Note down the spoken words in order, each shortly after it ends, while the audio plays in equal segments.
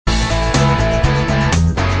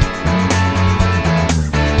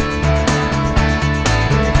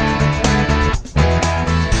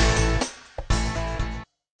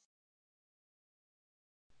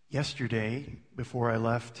Yesterday, before I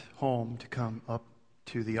left home to come up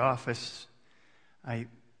to the office, I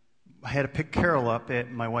had to pick Carol up,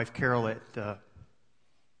 my wife Carol,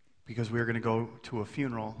 because we were going to go to a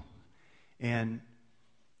funeral. And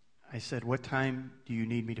I said, "What time do you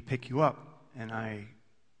need me to pick you up?" And I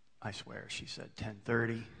swear, she said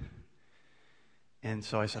 10:30. And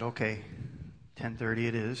so I said, "Okay, 10:30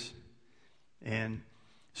 it is." And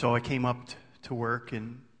so I came up to work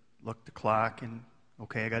and looked at the clock and,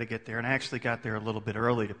 okay, I got to get there. And I actually got there a little bit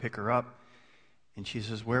early to pick her up. And she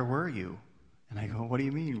says, "Where were you?" And I go, "What do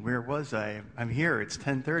you mean? Where was I? I'm here. It's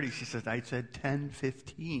 10:30. She says, "I said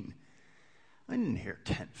 10:15. I didn't hear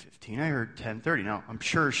 10:15. I heard 10:30. Now, I'm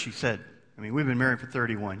sure she said, we've been married for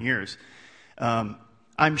 31 years.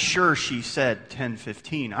 I'm sure she said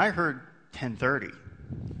 10:15. I heard 10:30.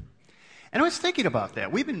 And I was thinking about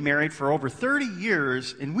that. We've been married for over 30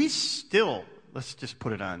 years, and we still, let's just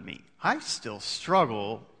put it on me, I still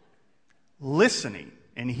struggle listening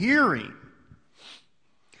and hearing.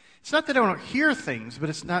 It's not that I don't hear things, but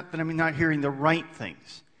it's not that I'm not hearing the right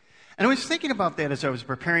things. And I was thinking about that as I was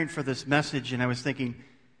preparing for this message, and I was thinking,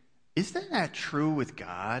 is that not true with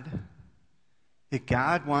God? That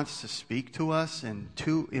God wants to speak to us and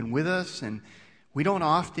with us, and we don't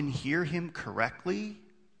often hear Him correctly.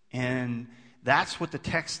 And that's what the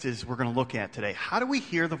text is we're going to look at today. How do we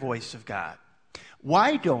hear the voice of God?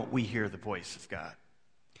 Why don't we hear the voice of God?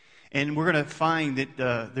 And we're going to find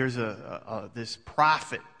that there's this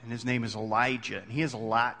prophet, and his name is Elijah, and he has a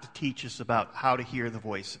lot to teach us about how to hear the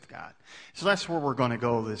voice of God. So that's where we're going to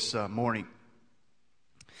go this morning.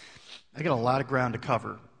 I got a lot of ground to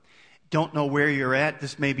cover. Don't know where you're at.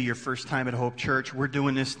 This may be your first time at Hope Church. We're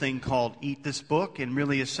doing this thing called Eat This Book, and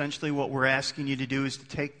really essentially what we're asking you to do is to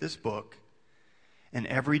take this book and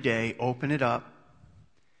every day open it up,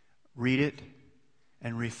 read it,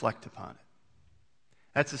 and reflect upon it.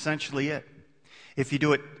 That's essentially it. If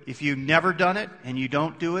you've never done it and you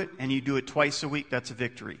don't do it and you do it twice a week, that's a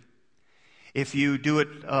victory. If you do it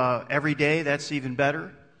every day, that's even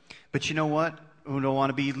better. But you know what? We don't want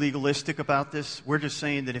to be legalistic about this. We're just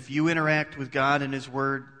saying that if you interact with God and His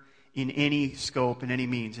Word in any scope, in any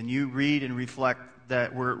means, and you read and reflect,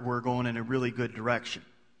 that we're going in a really good direction.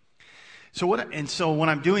 So what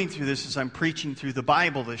I'm doing through this is I'm preaching through the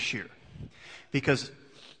Bible this year. Because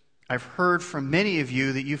I've heard from many of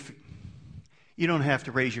you that you don't have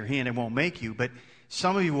to raise your hand, it won't make you, but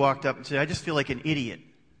some of you walked up and said, "I just feel like an idiot.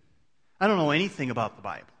 I don't know anything about the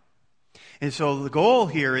Bible." And so the goal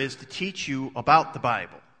here is to teach you about the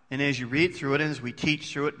Bible. And as you read through it, and as we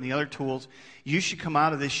teach through it and the other tools, you should come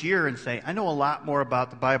out of this year and say, "I know a lot more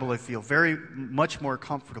about the Bible. I feel very much more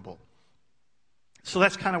comfortable." So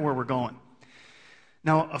that's kind of where we're going.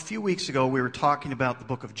 Now, a few weeks ago, we were talking about the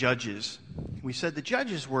book of Judges. We said the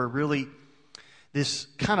Judges were really this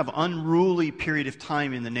kind of unruly period of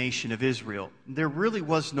time in the nation of Israel. There really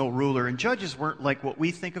was no ruler, and Judges weren't like what we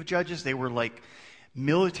think of Judges. They were like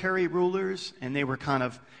military rulers, and they were kind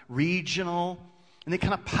of regional, and they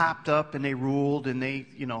kind of popped up, and they ruled, and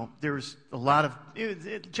there was a lot of...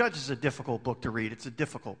 Judges is a difficult book to read. It's a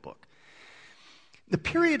difficult book. The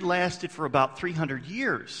period lasted for about 300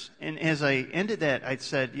 years. And as I ended that, I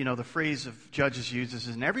said, the phrase of Judges uses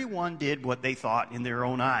is, "And everyone did what they thought in their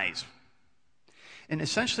own eyes." And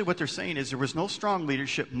essentially what they're saying is there was no strong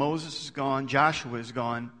leadership. Moses is gone. Joshua is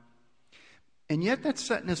gone. And yet that's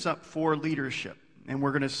setting us up for leadership. And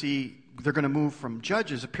we're going to see they're going to move from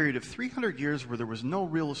Judges, a period of 300 years where there was no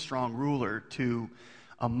real strong ruler, to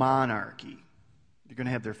a monarchy. They're going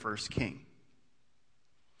to have their first king.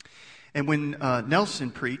 And when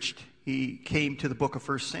Nelson preached, he came to the book of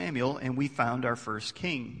 1 Samuel, and we found our first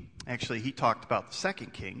king. Actually, he talked about the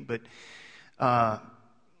second king, but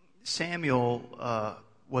Samuel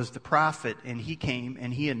was the prophet, and he came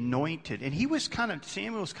and he anointed. And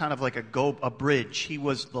Samuel was kind of like a bridge. He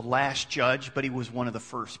was the last judge, but he was one of the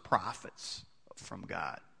first prophets from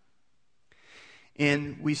God.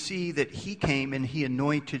 And we see that he came and he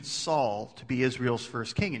anointed Saul to be Israel's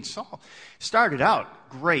first king. And Saul started out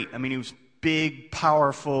great. He was big,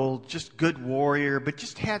 powerful, just good warrior, but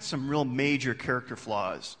just had some real major character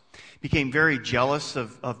flaws. Became very jealous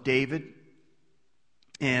of David.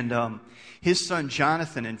 And his son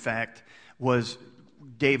Jonathan, in fact, was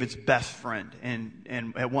David's best friend.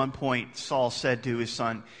 And at one point, Saul said to his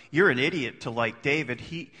son, "You're an idiot to like David.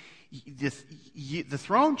 The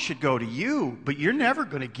throne should go to you, but you're never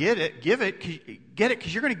going to get it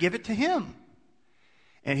because you're going to give it to him."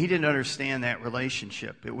 And he didn't understand that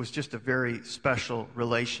relationship. It was just a very special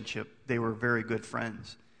relationship. They were very good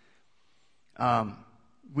friends.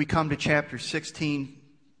 We come to chapter 16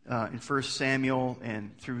 in 1 Samuel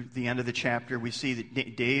and through the end of the chapter, we see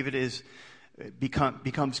that David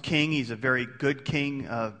becomes king. He's a very good king,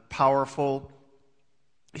 powerful.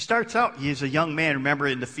 He starts out, he's a young man. Remember,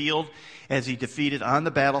 in the field, as he defeated on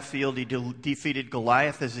the battlefield, he defeated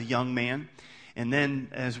Goliath as a young man. And then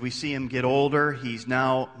as we see him get older, he's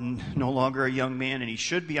now no longer a young man, and he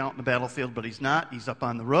should be out in the battlefield, but he's not. He's up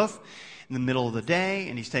on the roof in the middle of the day,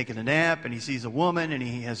 and he's taking a nap, and he sees a woman, and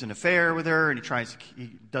he has an affair with her, and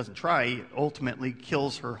he ultimately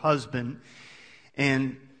kills her husband.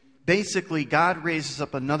 And basically, God raises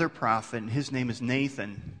up another prophet, and his name is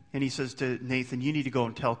Nathan. And he says to Nathan, you need to go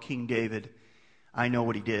and tell King David, I know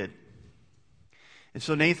what he did. And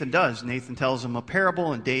so Nathan does. Nathan tells him a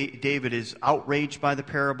parable, and David is outraged by the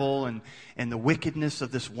parable and the wickedness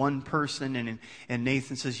of this one person. And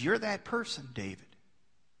Nathan says, you're that person, David.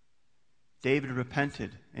 David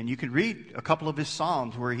repented. And you can read a couple of his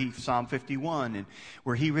Psalms, Psalm 51, and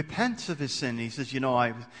where he repents of his sin. And he says,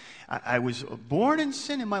 I was born in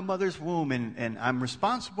sin in my mother's womb, and I'm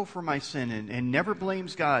responsible for my sin, and never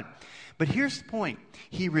blames God. But here's the point.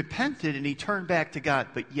 He repented and he turned back to God,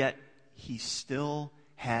 but yet he still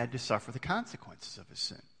had to suffer the consequences of his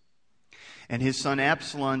sin. And his son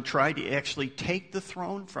Absalom tried to actually take the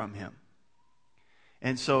throne from him.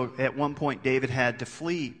 And so at one point David had to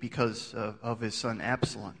flee because of his son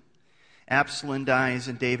Absalom. Absalom dies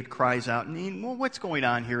and David cries out. And what's going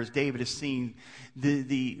on here is David is seeing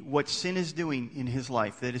what sin is doing in his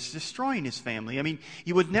life, that it's destroying his family. I mean,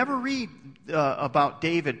 you would never read about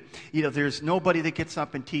David. There's nobody that gets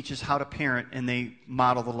up and teaches how to parent and they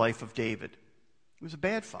model the life of David. He was a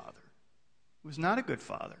bad father. He was not a good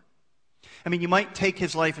father. I mean, you might take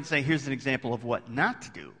his life and say, here's an example of what not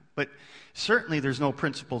to do. But certainly there's no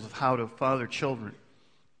principles of how to father children.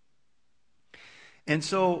 And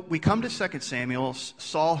so we come to 2 Samuel.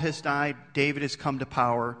 Saul has died. David has come to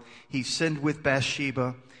power. He sinned with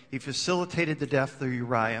Bathsheba. He facilitated the death of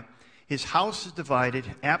Uriah. His house is divided.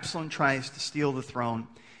 Absalom tries to steal the throne.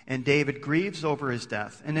 And David grieves over his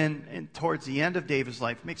death. And then towards the end of David's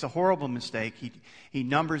life, makes a horrible mistake. He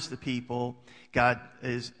numbers the people. God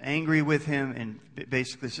is angry with him and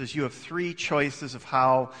basically says, you have three choices of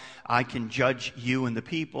how I can judge you and the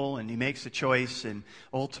people. And he makes a choice. And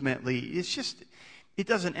ultimately, it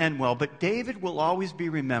doesn't end well. But David will always be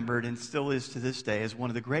remembered, and still is to this day, as one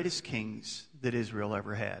of the greatest kings that Israel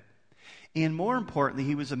ever had. And more importantly,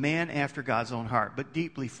 he was a man after God's own heart, but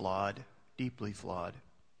deeply flawed, deeply flawed.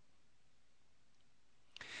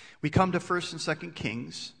 We come to 1st and 2nd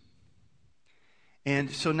Kings.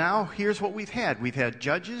 And so now here's what we've had. We've had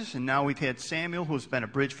Judges, and now we've had Samuel, who's been a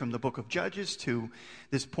bridge from the book of Judges to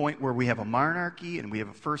this point where we have a monarchy, and we have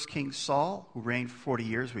a first king, Saul, who reigned for 40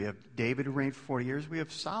 years. We have David, who reigned for 40 years. We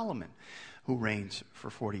have Solomon, who reigns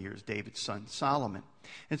for 40 years, David's son, Solomon.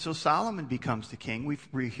 And so Solomon becomes the king.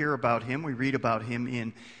 We hear about him. We read about him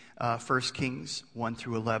in 1 Kings 1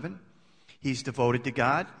 through 11. He's devoted to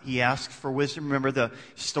God. He asks for wisdom. Remember the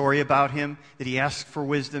story about him, that he asks for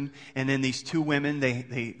wisdom. And then these two women,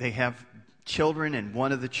 they have children, and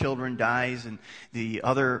one of the children dies, and the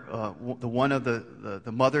other,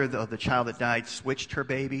 the mother of the child that died switched her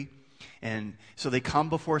baby. And so they come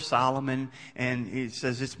before Solomon, and he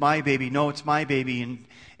says, it's my baby. No, it's my baby.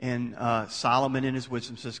 And Solomon in his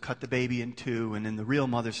wisdom says, cut the baby in two. And then the real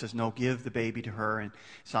mother says, no, give the baby to her. And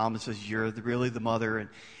Solomon says, you're really the mother. And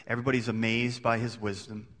everybody's amazed by his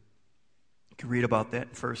wisdom. You can read about that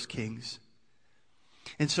in 1 Kings.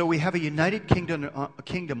 And so we have a united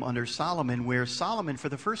kingdom under Solomon, where Solomon, for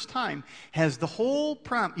the first time, has the whole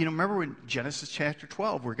promise. Remember in Genesis chapter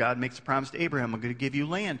 12, where God makes a promise to Abraham, I'm going to give you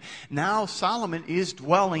land. Now Solomon is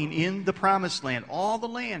dwelling in the promised land, all the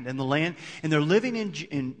land, and they're living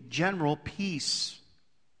in general peace.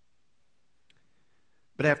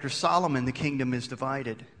 But after Solomon, the kingdom is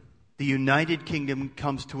divided. The united kingdom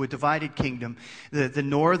comes to a divided kingdom. The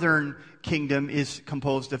northern kingdom is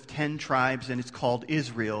composed of 10 tribes, and it's called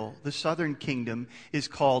Israel. The southern kingdom is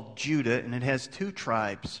called Judah, and it has 2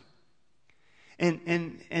 tribes.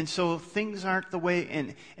 And so things aren't the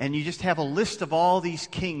way, and you just have a list of all these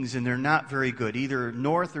kings, and they're not very good. Either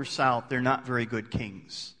north or south, they're not very good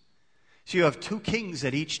kings. So you have 2 kings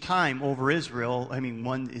at each time over Israel. I mean,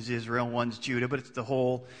 one is Israel, one's Judah, but it's the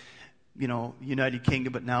whole united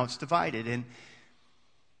kingdom, but now it's divided. And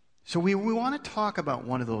so we want to talk about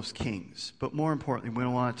one of those kings, but more importantly, we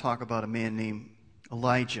want to talk about a man named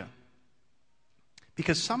Elijah.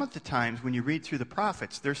 Because some of the times when you read through the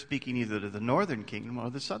prophets, they're speaking either to the northern kingdom or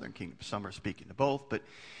the southern kingdom. Some are speaking to both, but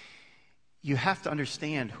you have to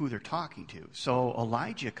understand who they're talking to. So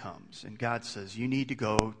Elijah comes, and God says, you need to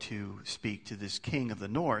go to speak to this king of the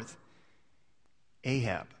north.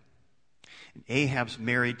 Ahab. And Ahab's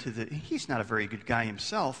married to he's not a very good guy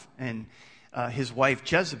himself, and his wife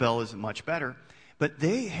Jezebel isn't much better. But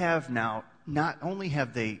they have now, not only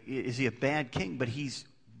is he a bad king, but he's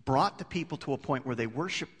brought the people to a point where they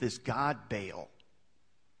worship this god Baal.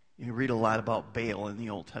 You read a lot about Baal in the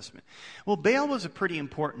Old Testament. Well, Baal was a pretty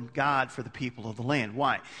important god for the people of the land.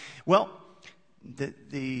 Why? Well,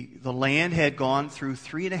 the land had gone through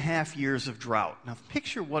 3.5 years of drought. Now,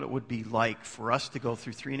 picture what it would be like for us to go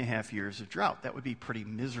through 3.5 years of drought. That would be pretty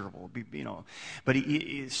miserable, But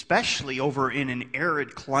especially over in an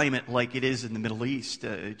arid climate like it is in the Middle East,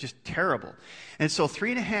 just terrible. And so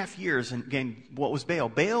 3.5 years, and again, what was Baal?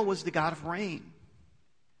 Baal was the god of rain.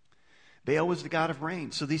 Baal was the god of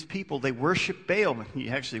rain. So these people, they worshiped Baal.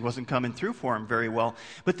 He actually wasn't coming through for them very well,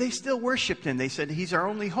 but they still worshiped him. They said, he's our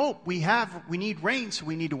only hope. We need rain, so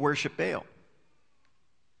we need to worship Baal.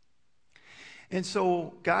 And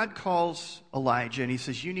so God calls Elijah, and he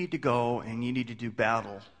says, you need to go and you need to do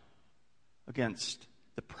battle against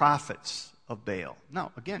the prophets of Baal.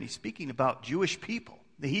 Now, again, he's speaking about Jewish people,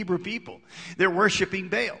 the Hebrew people. They're worshiping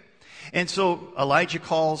Baal. And so Elijah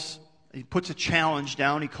he puts a challenge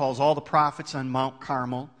down. He calls all the prophets on Mount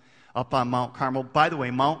Carmel, up on Mount Carmel. By the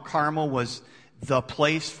way, Mount Carmel was the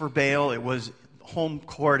place for Baal. It was home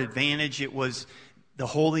court advantage. It was the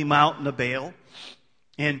holy mountain of Baal.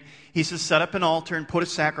 And he says, set up an altar and put a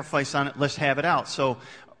sacrifice on it. Let's have it out. So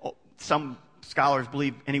some scholars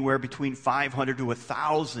believe anywhere between 500 to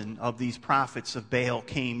 1,000 of these prophets of Baal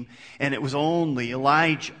came, and it was only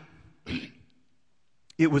Elijah.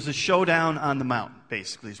 It was a showdown on the mountain,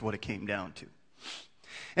 basically, is what it came down to.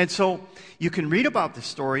 And so you can read about this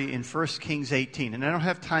story in 1 Kings 18. And I don't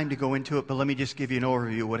have time to go into it, but let me just give you an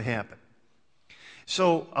overview of what happened.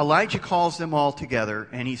 So Elijah calls them all together,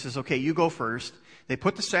 and he says, okay, you go first. They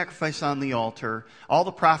put the sacrifice on the altar. All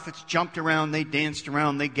the prophets jumped around, they danced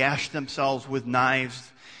around, they gashed themselves with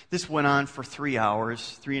knives. This went on for 3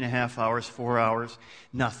 hours, 3.5 hours, 4 hours,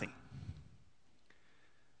 nothing.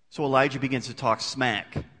 So Elijah begins to talk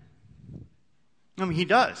smack. I mean, he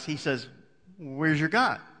does. He says, where's your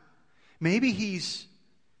God? Maybe he's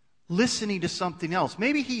listening to something else.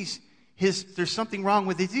 Maybe there's something wrong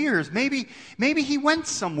with his ears. Maybe he went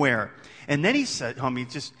somewhere. And then he said,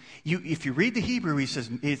 if you read the Hebrew,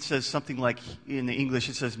 it says something like, in the English,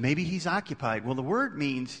 it says, maybe he's occupied. Well, the word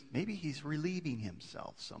means maybe he's relieving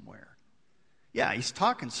himself somewhere. Yeah, he's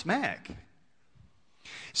talking smack.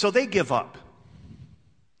 So they give up.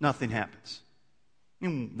 Nothing happens.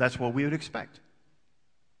 And that's what we would expect.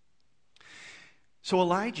 So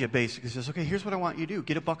Elijah basically says, okay, here's what I want you to do.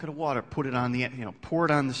 Get a bucket of water, put it on pour it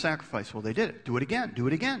on the sacrifice. Well, they did it. Do it again, do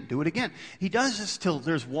it again, do it again. He does this till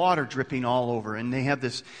there's water dripping all over. And they have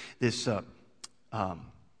this you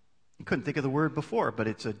couldn't think of the word before, but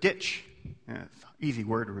it's a ditch. Easy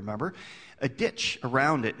word to remember. A ditch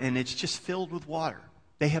around it, and it's just filled with water.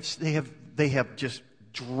 They have just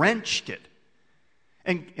drenched it.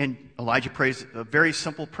 And Elijah prays a very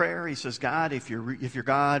simple prayer. He says, God, if you're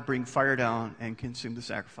God, bring fire down and consume the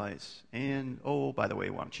sacrifice. And, by the way,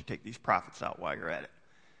 why don't you take these prophets out while you're at it?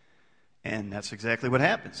 And that's exactly what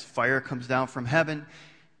happens. Fire comes down from heaven.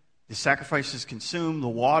 The sacrifice is consumed. The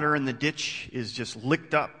water in the ditch is just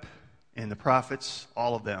licked up. And the prophets,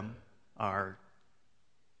 all of them, are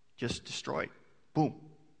just destroyed. Boom.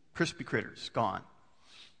 Crispy critters, gone.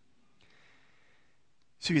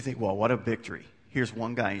 So you think, well, what a victory. Here's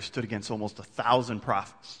one guy who stood against almost 1,000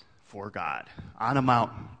 prophets for God on a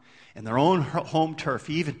mountain in their own home turf.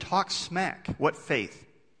 He even talks smack. What faith.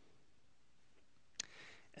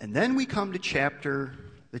 And then we come to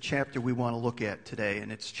the chapter we want to look at today,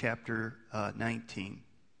 and it's chapter 19.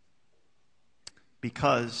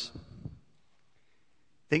 Because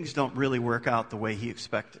things don't really work out the way he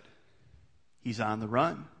expected. He's on the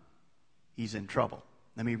run. He's in trouble.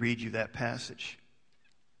 Let me read you that passage.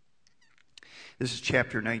 This is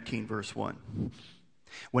chapter 19, verse 1.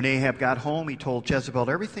 When Ahab got home, he told Jezebel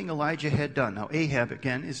everything Elijah had done. Now, Ahab,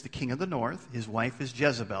 again, is the king of the north. His wife is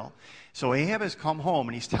Jezebel. So Ahab has come home,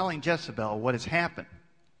 and he's telling Jezebel what has happened.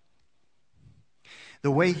 The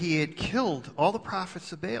way he had killed all the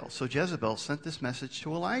prophets of Baal. So Jezebel sent this message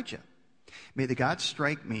to Elijah. May the gods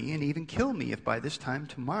strike me and even kill me if by this time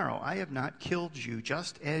tomorrow I have not killed you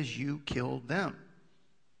just as you killed them.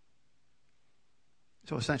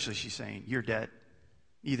 So essentially she's saying, you're dead.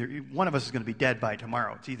 Either one of us is going to be dead by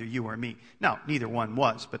tomorrow. It's either you or me. Now, neither one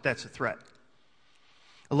was, but that's a threat.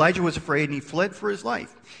 Elijah was afraid and he fled for his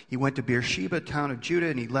life. He went to Beersheba, town of Judah,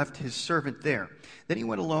 and he left his servant there. Then he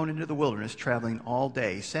went alone into the wilderness, traveling all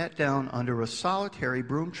day. He sat down under a solitary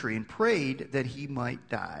broom tree and prayed that he might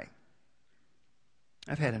die.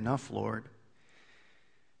 I've had enough, Lord.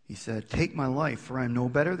 He said, "Take my life, for I am no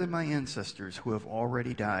better than my ancestors who have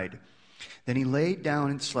already died." Then he laid down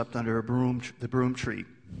and slept under the broom tree.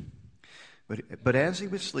 But as he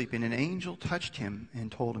was sleeping, an angel touched him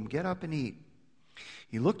and told him, "Get up and eat."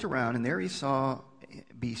 He looked around, and there he saw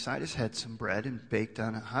beside his head some bread and baked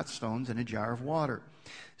on hot stones and a jar of water.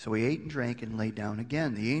 So he ate and drank and lay down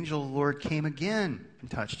again. The angel of the Lord came again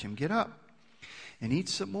and touched him. "Get up and eat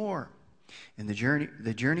some more, and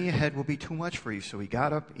the journey ahead will be too much for you." So he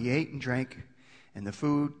got up, he ate and drank, and the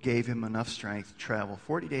food gave him enough strength to travel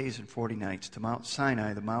 40 days and 40 nights to Mount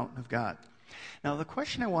Sinai, the mountain of God. Now, the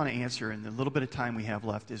question I want to answer in the little bit of time we have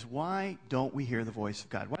left is, why don't we hear the voice of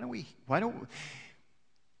God? Why don't we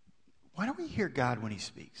hear God when he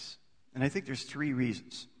speaks? And I think there's 3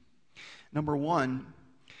 reasons. Number one,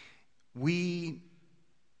 we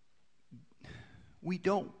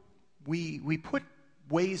put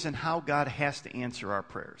ways in how God has to answer our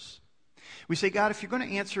prayers. We say, "God, if you're going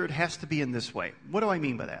to answer, it has to be in this way." What do I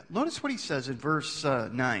mean by that? Notice what he says in verse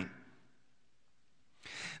 9.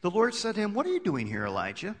 The Lord said to him, "What are you doing here,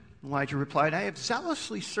 Elijah?" Elijah replied, "I have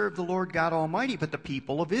zealously served the Lord God Almighty, but the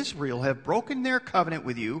people of Israel have broken their covenant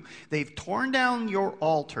with you. They've torn down your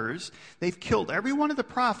altars. They've killed every one of the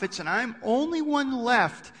prophets, and I'm only one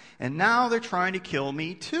left, and now they're trying to kill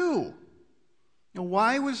me too." Now,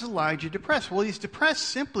 why was Elijah depressed? Well, he's depressed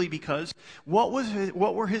simply because what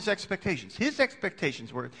were his expectations? His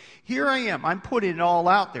expectations were, here I am. I'm putting it all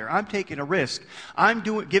out there. I'm taking a risk. I'm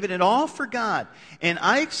giving it all for God. And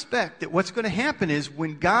I expect that what's going to happen is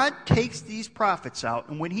when God takes these prophets out,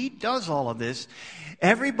 and when he does all of this,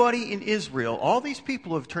 everybody in Israel, all these people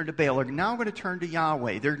who have turned to Baal, are now going to turn to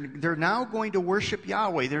Yahweh. They're now going to worship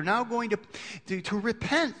Yahweh. They're now going to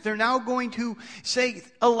repent. They're now going to say,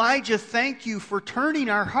 "Elijah, thank you for turning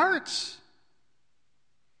our hearts."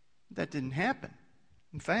 That didn't happen.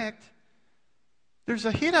 In fact, there's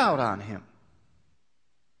a hit out on him.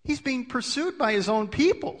 He's being pursued by his own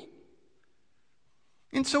people.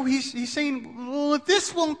 And so he's saying, well, if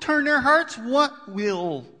this won't turn their hearts, what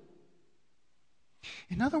will?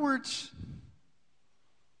 In other words,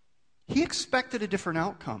 he expected a different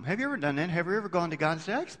outcome. Have you ever done that? Have you ever gone to God and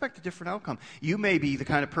said, "I expect a different outcome"? You may be the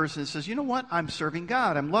kind of person that says, "You know what? I'm serving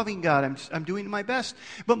God. I'm loving God. I'm doing my best.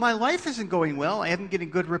 But my life isn't going well. I haven't getting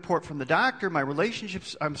a good report from the doctor. My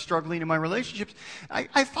relationships, I'm struggling in my relationships.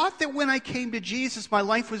 I thought that when I came to Jesus, my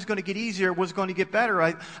life was going to get easier, was going to get better.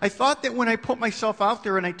 I thought that when I put myself out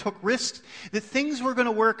there and I took risks, that things were going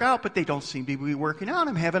to work out, but they don't seem to be working out.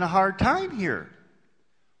 I'm having a hard time here."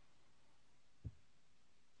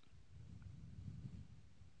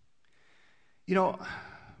 You know,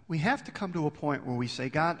 we have to come to a point where we say,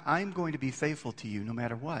 "God, I'm going to be faithful to you no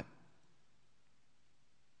matter what.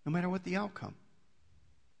 No matter what the outcome."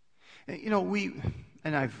 You know,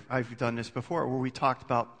 I've done this before where we talked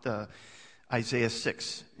about Isaiah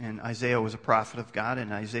 6. And Isaiah was a prophet of God.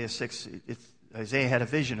 And Isaiah 6, Isaiah had a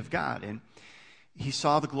vision of God. And he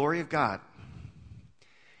saw the glory of God.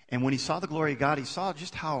 And when he saw the glory of God, he saw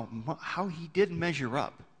just how he did measure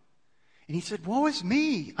up. And he said, "Woe is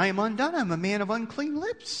me. I am undone. I'm a man of unclean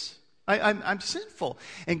lips. I'm sinful."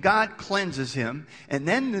 And God cleanses him. And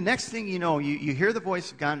then the next thing you know, you hear the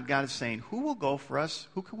voice of God, and God is saying, "Who will go for us?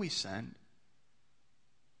 Who can we send?"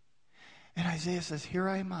 And Isaiah says, "Here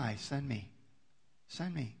am I. Send me.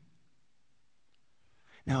 Send me."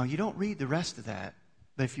 Now, you don't read the rest of that.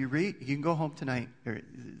 But if you read, you can go home tonight, or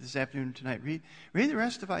this afternoon tonight, read the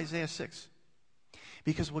rest of Isaiah 6.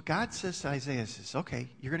 Because what God says to Isaiah is, "Okay,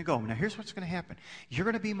 you're going to go. Now here's what's going to happen. You're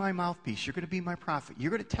going to be my mouthpiece. You're going to be my prophet. You're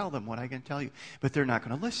going to tell them what I'm going to tell you. But they're not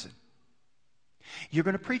going to listen. You're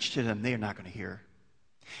going to preach to them. They're not going to hear.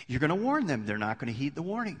 You're going to warn them. They're not going to heed the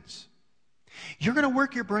warnings. You're going to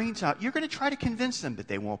work your brains out. You're going to try to convince them, but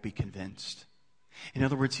they won't be convinced." In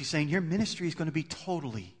other words, he's saying your ministry is going to be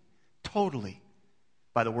totally,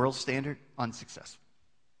 by the world's standard, unsuccessful.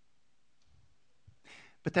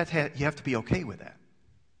 But you have to be okay with that.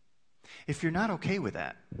 If you're not okay with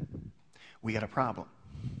that, we got a problem.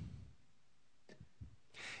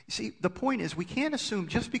 You see, the point is we can't assume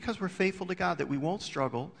just because we're faithful to God that we won't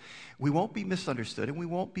struggle, we won't be misunderstood, and we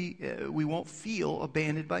won't feel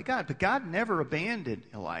abandoned by God. But God never abandoned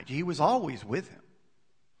Elijah. He was always with him.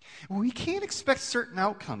 We can't expect certain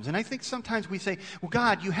outcomes. And I think sometimes we say, "Well,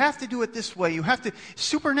 God, you have to do it this way. You have to,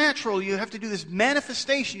 supernatural, you have to do this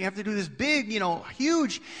manifestation. You have to do this big,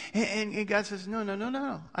 huge." And God says,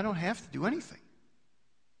 no. I don't have to do anything.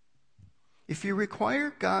 If you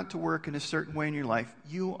require God to work in a certain way in your life,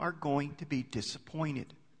 you are going to be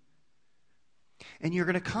disappointed. And you're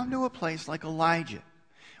going to come to a place like Elijah,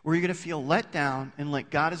 where you're going to feel let down and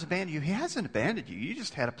like God has abandoned you. He hasn't abandoned you. You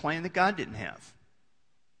just had a plan that God didn't have.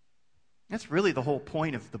 That's really the whole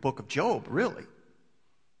point of the book of Job, really.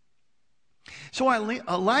 So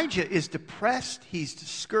Elijah is depressed, he's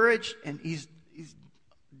discouraged, and he's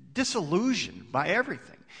disillusioned by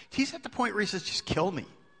everything. He's at the point where he says, just kill me.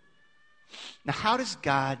 Now, how does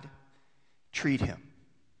God treat him?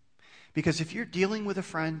 Because if you're dealing with a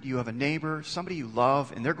friend, you have a neighbor, somebody you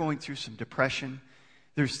love, and they're going through some depression,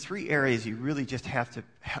 there's 3 areas you really just have to,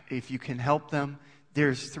 if you can help them,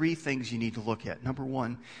 there's 3 things you need to look at. Number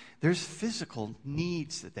 1, there's physical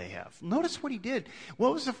needs that they have. Notice what he did.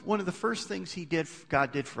 What was one of the first things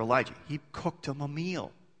God did for Elijah? He cooked him a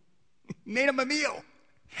meal. He made him a meal.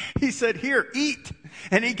 He said, here, eat.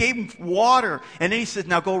 And he gave him water. And then he said,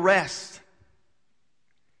 now go rest.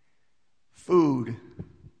 Food,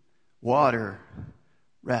 water,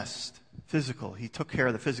 rest. Physical. He took care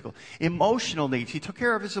of the physical. Emotional needs. He took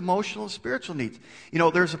care of his emotional and spiritual needs. You know,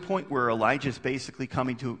 there's a point where Elijah is basically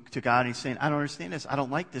coming to God and he's saying, I don't understand this. I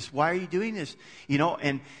don't like this. Why are you doing this? You know,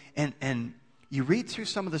 and you read through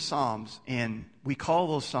some of the Psalms, and we call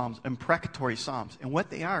those Psalms imprecatory Psalms. And what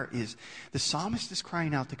they are is the psalmist is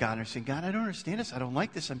crying out to God and saying, God, I don't understand this. I don't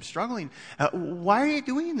like this. I'm struggling. Why are you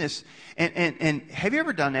doing this? And have you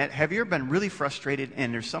ever done that? Have you ever been really frustrated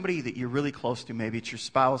and there's somebody that you're really close to, maybe it's your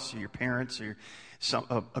spouse or your parents or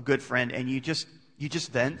a good friend, and you just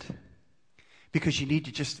vent? Because you need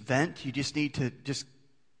to just vent. You just need to just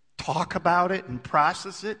talk about it and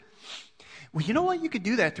process it. Well, you know what? You could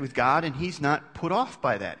do that with God, and he's not put off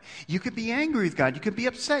by that. You could be angry with God. You could be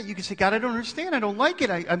upset. You could say, God, I don't understand. I don't like it.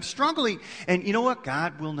 I'm struggling. And you know what?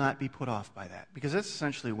 God will not be put off by that, because that's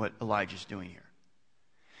essentially what Elijah's doing here.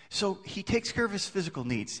 So he takes care of his physical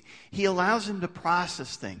needs. He allows him to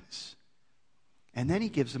process things. And then he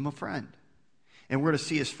gives him a friend. And we're going to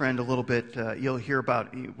see his friend a little bit. You'll hear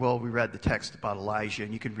about, well, we read the text about Elijah,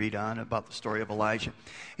 and you can read on about the story of Elijah.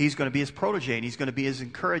 He's going to be his protege, and he's going to be his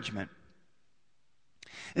encouragement.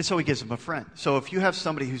 And so he gives him a friend. So if you have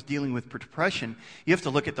somebody who's dealing with depression, you have to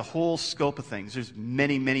look at the whole scope of things. There's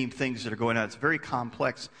many, many things that are going on. It's very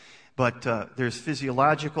complex. But there's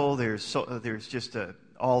physiological, there's just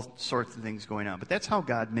all sorts of things going on. But that's how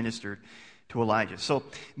God ministered to Elijah. So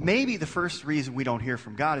maybe the first reason we don't hear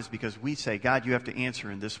from God is because we say, God, you have to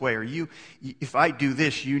answer in this way. Or if I do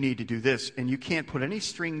this, you need to do this. And you can't put any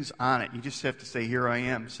strings on it. You just have to say, here I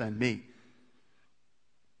am, send me.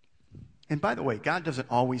 And by the way, God doesn't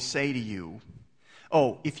always say to you,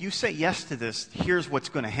 oh, if you say yes to this, here's what's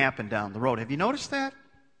going to happen down the road. Have you noticed that?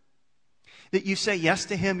 That you say yes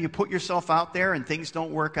to him, you put yourself out there, and things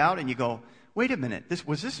don't work out, and you go, wait a minute,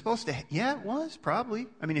 was this supposed to yeah, it was, probably.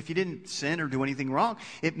 I mean, if you didn't sin or do anything wrong,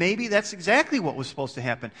 maybe that's exactly what was supposed to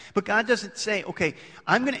happen. But God doesn't say, okay,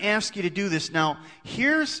 I'm going to ask you to do this. Now,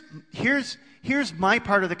 here's my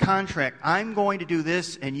part of the contract. I'm going to do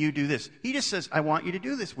this, and you do this. He just says, I want you to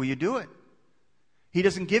do this. Will you do it? He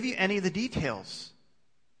doesn't give you any of the details.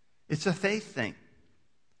 It's a faith thing.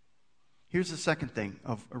 Here's the second thing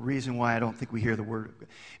of a reason why I don't think we hear the word of God.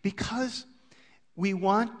 Because we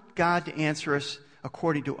want God to answer us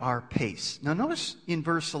according to our pace. Now notice in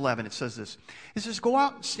verse 11 it says this. It says, go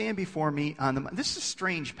out and stand before me on the mountain. This is a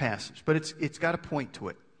strange passage, but it's got a point to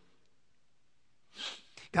it.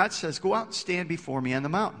 God says, go out and stand before me on the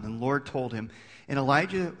mountain. And the Lord told him, and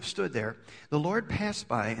Elijah stood there. The Lord passed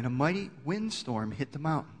by, and a mighty windstorm hit the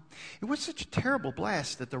mountain. It was such a terrible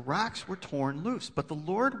blast that the rocks were torn loose, but the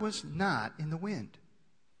Lord was not in the wind.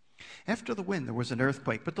 After the wind, there was an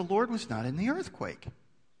earthquake, but the Lord was not in the earthquake.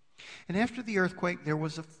 And after the earthquake, there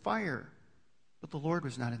was a fire, but the Lord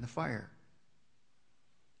was not in the fire.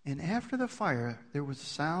 And after the fire, there was the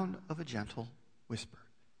sound of a gentle whisper.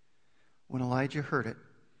 When Elijah heard it,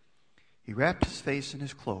 he wrapped his face in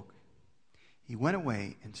his cloak. He went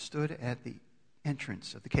away and stood at the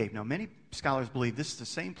entrance of the cave. Now, many scholars believe this is the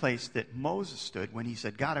same place that Moses stood when he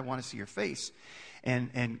said, God, I want to see your face.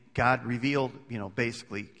 And God revealed,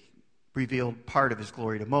 basically revealed part of his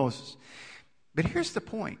glory to Moses. But here's the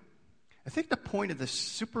point. I think the point of the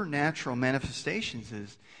supernatural manifestations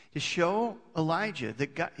is to show Elijah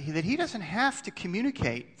that he doesn't have to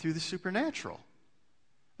communicate through the supernatural.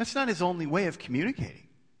 That's not his only way of communicating.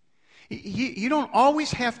 You don't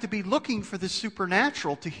always have to be looking for the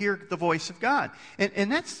supernatural to hear the voice of God.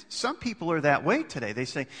 And that's, some people are that way today. They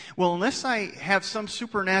say, well, unless I have some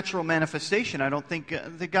supernatural manifestation, I don't think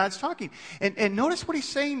that God's talking. And notice what he's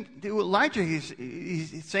saying to Elijah.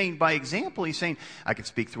 He's saying by example, he's saying, I can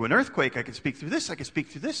speak through an earthquake, I can speak through this, I can speak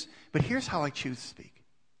through this. But here's how I choose to speak.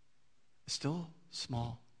 A still,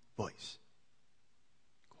 small voice.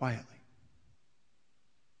 Quietly.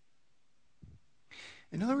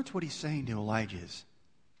 In other words, what he's saying to Elijah is,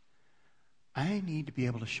 I need to be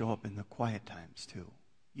able to show up in the quiet times too.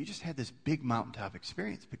 You just had this big mountaintop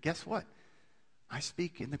experience. But guess what? I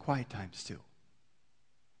speak in the quiet times too.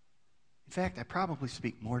 In fact, I probably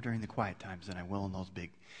speak more during the quiet times than I will in those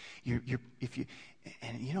big.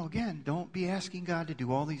 Again, don't be asking God to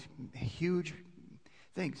do all these huge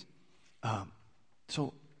things.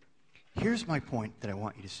 So here's my point that I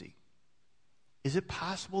want you to see. Is it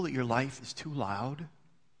possible that your life is too loud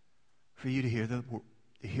for you to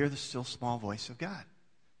hear the still small voice of God?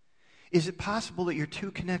 Is it possible that you're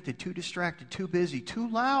too connected, too distracted, too busy, too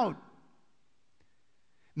loud?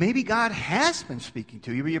 Maybe God has been speaking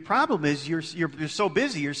to you, but your problem is you're so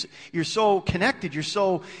busy, you're so connected, you're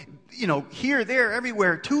so, here, there,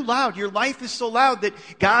 everywhere, too loud. Your life is so loud that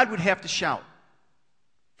God would have to shout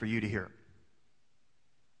for you to hear it.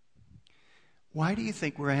 Why do you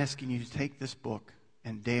think we're asking you to take this book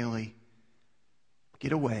and daily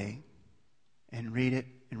get away and read it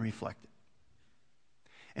and reflect it?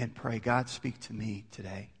 And pray, God, speak to me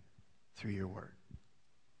today through your word.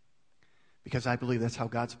 Because I believe that's how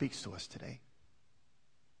God speaks to us today.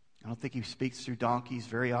 I don't think he speaks through donkeys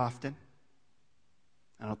very often.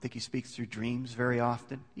 I don't think he speaks through dreams very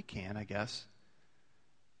often. He can, I guess.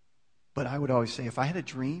 But I would always say, if I had a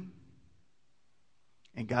dream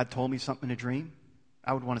and God told me something in a dream,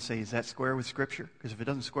 I would want to say, is that square with Scripture? Because if it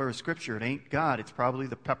doesn't square with Scripture, it ain't God. It's probably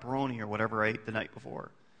the pepperoni or whatever I ate the night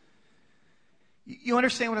before. You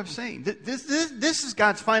understand what I'm saying? This is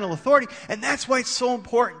God's final authority, and that's why it's so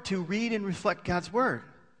important to read and reflect God's Word.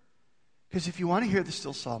 Because if you want to hear the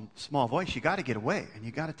still small voice, you got to get away, and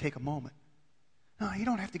you got to take a moment. No, you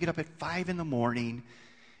don't have to get up at 5 in the morning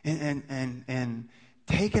and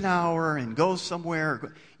take an hour and go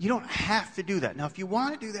somewhere. You don't have to do that. Now, if you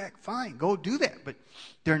want to do that, fine, go do that. But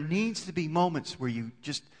there needs to be moments where you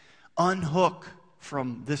just unhook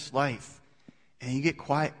from this life, and you get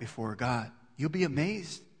quiet before God. You'll be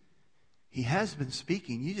amazed. He has been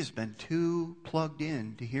speaking. You've just been too plugged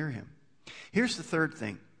in to hear him. Here's the third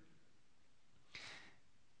thing.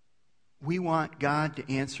 We want God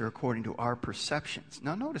to answer according to our perceptions.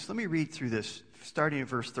 Now notice, let me read through this, starting at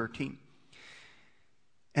verse 13.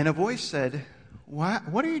 And a voice said,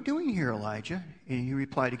 what are you doing here, Elijah? And he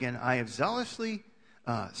replied again, I have zealously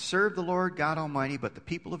served the Lord God Almighty, but the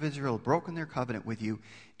people of Israel have broken their covenant with you,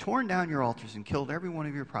 torn down your altars, and killed every one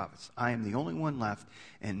of your prophets. I am the only one left,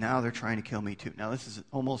 and now they're trying to kill me too. Now this is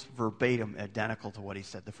almost verbatim identical to what he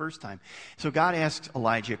said the first time. So God asks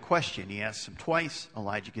Elijah a question. He asks him twice.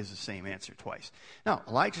 Elijah gives the same answer twice. Now,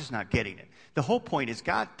 Elijah's not getting it. The whole point is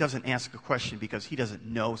God doesn't ask a question because he doesn't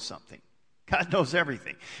know something. God knows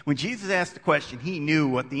everything. When Jesus asked the question, he knew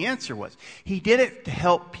what the answer was. He did it to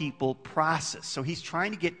help people process. So he's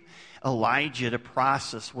trying to get Elijah to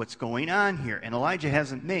process what's going on here. And Elijah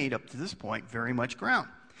hasn't made, up to this point, very much ground.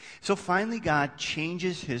 So finally, God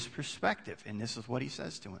changes his perspective. And this is what he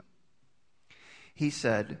says to him. He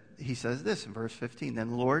says this in verse 15. Then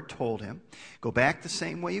the Lord told him, go back the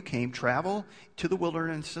same way you came, travel to the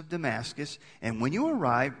wilderness of Damascus, and when you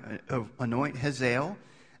arrive, anoint Hazael,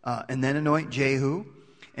 and then anoint Jehu,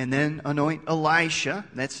 and then anoint Elisha.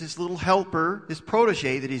 That's his little helper, his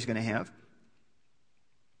protege that he's going to have.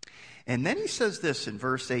 And then he says this in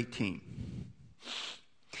verse 18.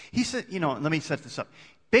 He said, let me set this up.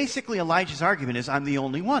 Basically, Elijah's argument is, I'm the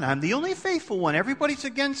only one. I'm the only faithful one. Everybody's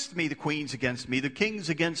against me. The queen's against me. The king's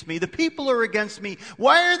against me. The people are against me.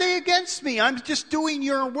 Why are they against me? I'm just doing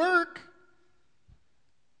your work.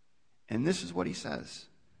 And this is what he says.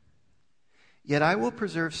 Yet I will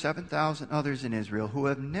preserve 7,000 others in Israel who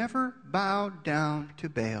have never bowed down to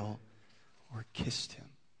Baal or kissed him.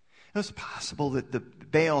 It was possible that the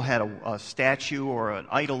Baal had a statue or an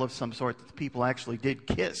idol of some sort that the people actually did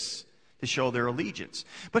kiss to show their allegiance.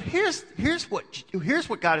 But here's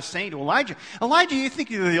what God is saying to Elijah. Elijah, you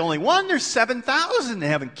think you're the only one? There's 7,000 that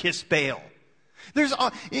haven't kissed Baal.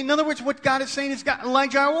 In other words, what God is saying is,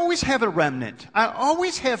 Elijah, I always have a remnant. I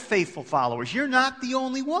always have faithful followers. You're not the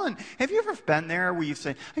only one. Have you ever been there where you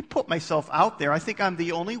say, I put myself out there. I think I'm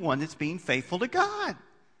the only one that's being faithful to God.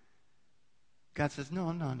 God says,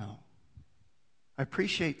 no. I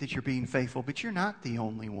appreciate that you're being faithful, but you're not the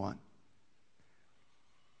only one.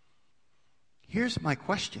 Here's my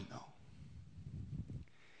question, though.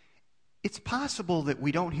 It's possible that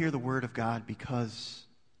we don't hear the word of God because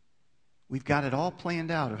we've got it all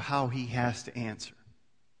planned out of how he has to answer.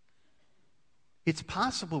 It's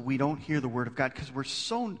possible we don't hear the word of God because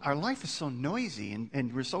our life is so noisy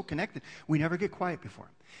and we're so connected, we never get quiet before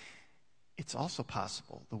him. It's also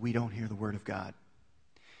possible that we don't hear the word of God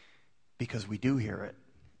because we do hear it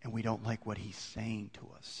and we don't like what he's saying to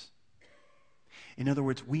us. In other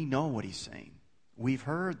words, we know what he's saying. We've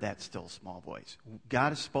heard that still small voice. God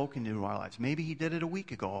has spoken into our lives. Maybe he did it a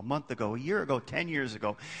week ago, a month ago, a year ago, 10 years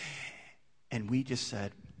ago. And we just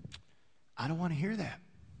said, I don't want to hear that.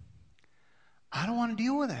 I don't want to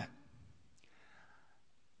deal with that.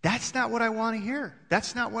 That's not what I want to hear.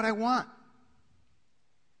 That's not what I want.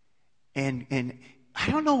 And I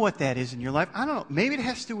don't know what that is in your life. I don't know. Maybe it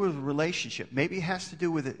has to do with a relationship. Maybe it has to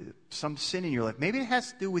do with some sin in your life. Maybe it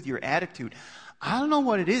has to do with your attitude. I don't know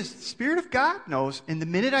what it is. The Spirit of God knows. And the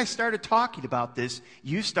minute I started talking about this,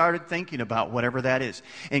 you started thinking about whatever that is.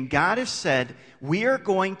 And God has said, we are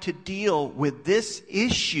going to deal with this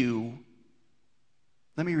issue.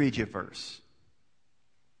 Let me read you a verse.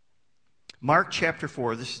 Mark chapter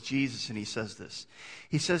 4, this is Jesus, and he says this.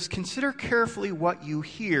 He says, consider carefully what you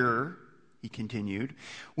hear, he continued.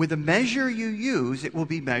 With the measure you use, it will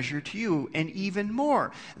be measured to you, and even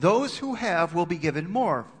more. Those who have will be given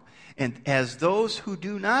more. And as those who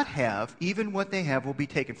do not have, even what they have will be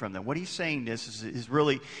taken from them. What he's saying is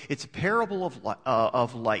really, it's a parable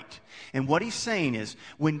of light. And what he's saying is,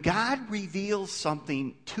 when God reveals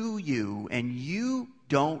something to you and you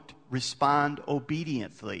don't respond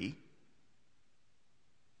obediently,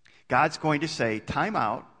 God's going to say, time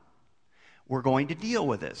out. We're going to deal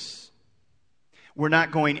with this. We're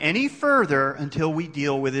not going any further until we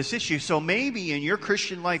deal with this issue. So maybe in your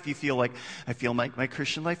Christian life you feel like, I feel like my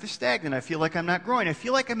Christian life is stagnant. I feel like I'm not growing. I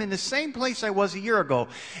feel like I'm in the same place I was a year ago.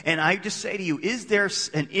 And I just say to you, is there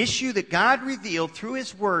an issue that God revealed through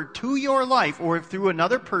His Word to your life or through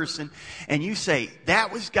another person, and you say,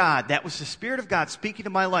 that was God, that was the Spirit of God speaking to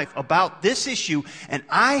my life about this issue, and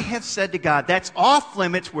I have said to God, that's off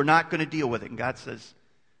limits, we're not going to deal with it. And God says,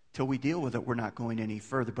 till we deal with it, we're not going any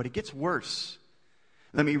further. But it gets worse.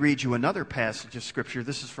 Let me read you another passage of Scripture.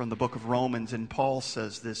 This is from the book of Romans, and Paul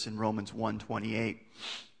says this in Romans 1:28.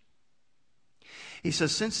 He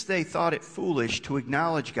says, since they thought it foolish to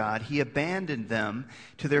acknowledge God, He abandoned them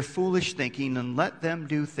to their foolish thinking and let them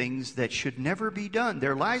do things that should never be done.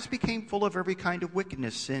 Their lives became full of every kind of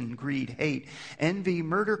wickedness, sin, greed, hate, envy,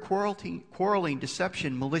 murder, quarreling,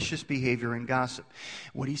 deception, malicious behavior, and gossip.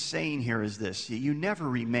 What he's saying here is this: you never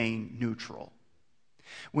remain neutral.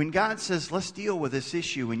 When God says, let's deal with this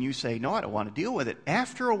issue, and you say, no, I don't want to deal with it,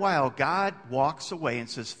 after a while, God walks away and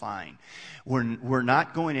says, fine, we're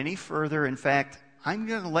not going any further. In fact, I'm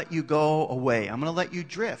going to let you go away. I'm going to let you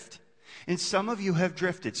drift. And some of you have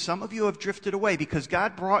drifted. Some of you have drifted away because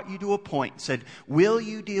God brought you to a point and said, will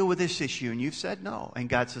you deal with this issue? And you've said no. And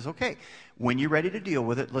God says, okay, when you're ready to deal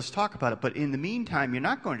with it, let's talk about it. But in the meantime, you're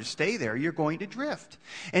not going to stay there. You're going to drift.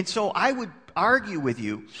 And so I would argue with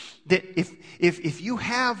you that if you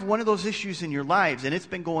have one of those issues in your lives and it's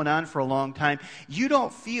been going on for a long time, you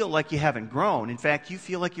don't feel like you haven't grown. In fact, you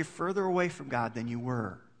feel like you're further away from God than you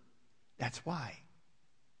were. That's why.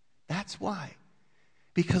 That's why.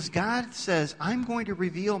 Because God says, I'm going to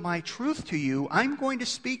reveal my truth to you. I'm going to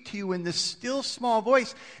speak to you in this still small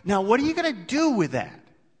voice. Now, what are you going to do with that?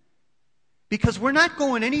 Because we're not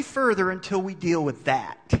going any further until we deal with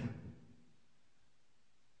that.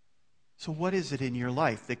 So what is it in your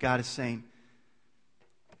life that God is saying?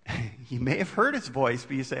 You may have heard His voice,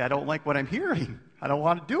 but you say, I don't like what I'm hearing. I don't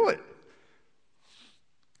want to do it.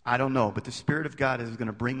 I don't know, but the Spirit of God is going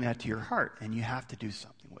to bring that to your heart, and you have to do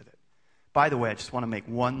something with it. By the way, I just want to make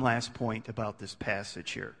one last point about this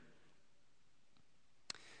passage here.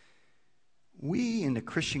 We in the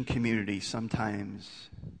Christian community sometimes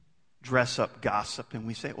dress up gossip, and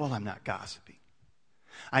we say, well, I'm not gossiping.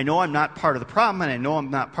 I know I'm not part of the problem, and I know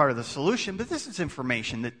I'm not part of the solution, but this is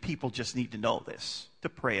information that people just need to know this, to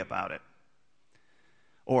pray about it,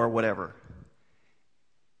 or whatever.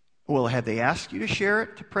 Well, have they asked you to share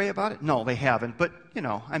it, to pray about it? No, they haven't, but,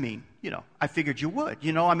 I figured you would,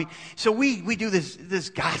 so we do this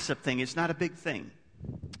gossip thing. It's not a big thing.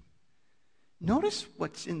 Notice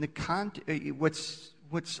what's in the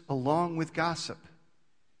what's along with gossip.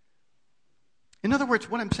 In other words,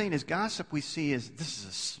 what I'm saying is gossip we see is this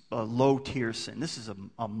is a low-tier sin. This is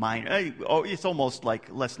a minor. It's almost like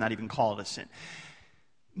let's not even call it a sin.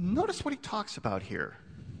 Notice what he talks about here.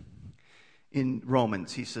 In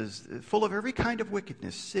Romans, he says, full of every kind of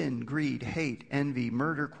wickedness, sin, greed, hate, envy,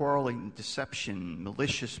 murder, quarreling, deception,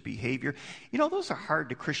 malicious behavior. Those are hard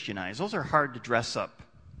to Christianize. Those are hard to dress up.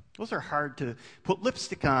 Those are hard to put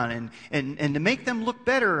lipstick on and to make them look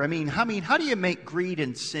better. How do you make greed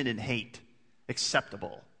and sin and hate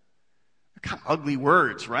acceptable? They're kind of ugly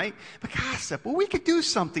words, right? But gossip, well, we could do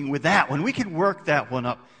something with that one. We could work that one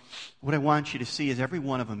up. What I want you to see is every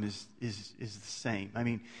one of them is the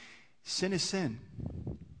same. Sin is sin.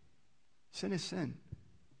 Sin is sin.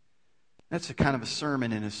 That's a kind of a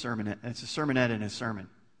sermon in a sermonette. It's a sermonette in a sermon.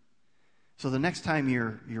 So the next time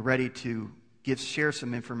you're ready to share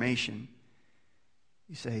some information,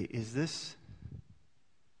 you say, is this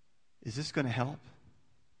going to help?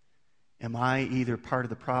 Am I either part of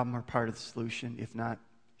the problem or part of the solution? If not,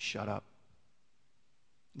 shut up.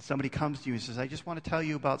 And somebody comes to you and says, I just want to tell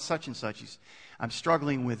you about such and such. I'm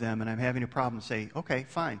struggling with them and I'm having a problem. Say, okay,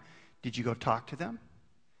 fine. Did you go talk to them?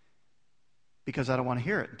 Because I don't want to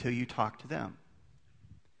hear it until you talk to them.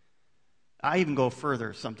 I even go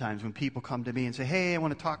further sometimes when people come to me and say, hey, I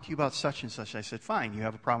want to talk to you about such and such. I said, fine, you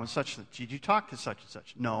have a problem with such and such. Did you talk to such and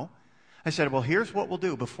such? No. I said, well, here's what we'll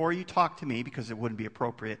do. Before you talk to me, because it wouldn't be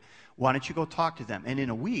appropriate, why don't you go talk to them? And in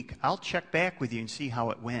a week, I'll check back with you and see how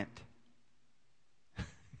it went.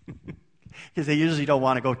 Because they usually don't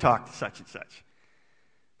want to go talk to such and such.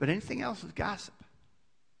 But anything else is gossip.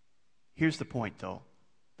 Here's the point, though.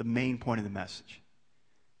 The main point of the message.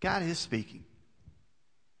 God is speaking.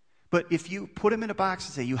 But if you put him in a box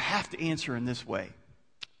and say, you have to answer in this way,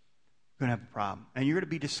 you're going to have a problem. And you're going to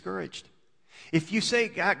be discouraged. If you say,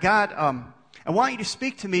 God, I want you to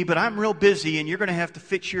speak to me, but I'm real busy, and you're going to have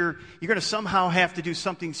to you're going to somehow have to do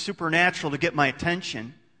something supernatural to get my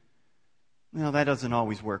attention. Well, that doesn't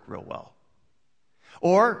always work real well.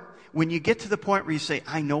 Or when you get to the point where you say,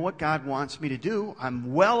 I know what God wants me to do.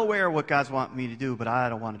 I'm well aware of what God's wanting me to do, but I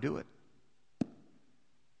don't want to do it.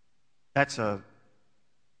 That's a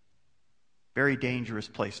very dangerous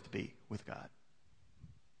place to be with God.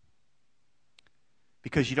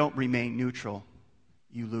 Because you don't remain neutral,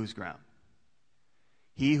 you lose ground.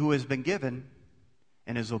 He who has been given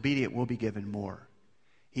and is obedient will be given more.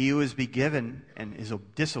 He who has been given and is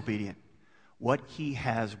disobedient, what he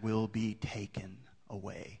has will be taken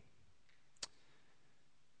away.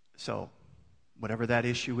 So, whatever that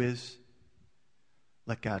issue is,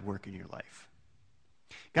 let God work in your life.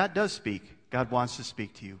 God does speak. God wants to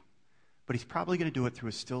speak to you. But he's probably going to do it through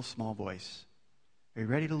a still small voice. Are you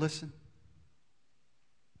ready to listen?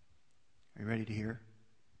 Are you ready to hear?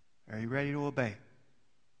 Are you ready to obey?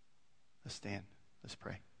 Let's stand. Let's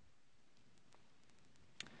pray.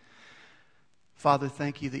 Father,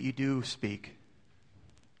 thank you that you do speak.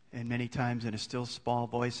 And many times in a still small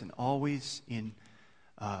voice and always in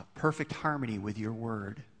perfect harmony with your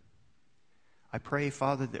word. I pray,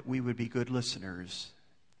 Father, that we would be good listeners,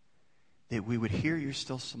 that we would hear your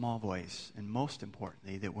still small voice, and most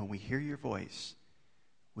importantly, that when we hear your voice,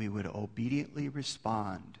 we would obediently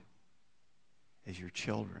respond as your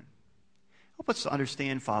children. Help us to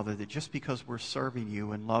understand, Father, that just because we're serving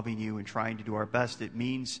you and loving you and trying to do our best, it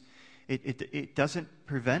means it doesn't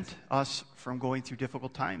prevent us from going through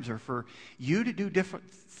difficult times, or for you to do different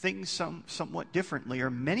things somewhat differently, or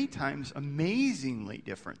many times amazingly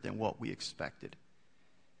different than what we expected.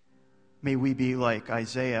 May we be like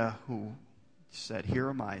Isaiah, who said, here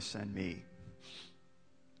am I, send me.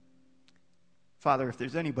 Father, if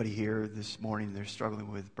there's anybody here this morning they're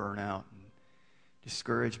struggling with burnout and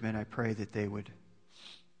discouragement, I pray that they would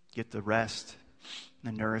get the rest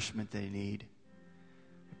and the nourishment they need.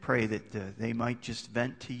 I pray that they might just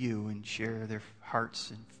vent to you and share their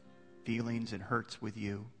hearts and feelings and hurts with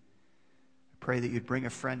you. I pray that you'd bring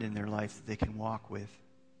a friend in their life that they can walk with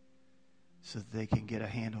so that they can get a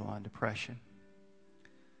handle on depression.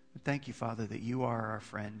 But thank you, Father, that you are our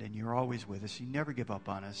friend and you're always with us. You never give up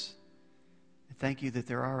on us. And thank you that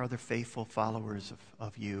there are other faithful followers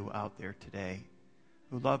of you out there today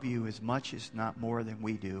who love you as much, as not more, than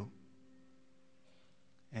we do.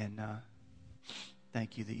 And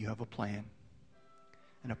thank you that you have a plan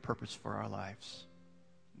and a purpose for our lives.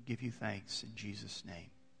 We give you thanks in Jesus' name.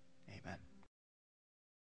 Amen.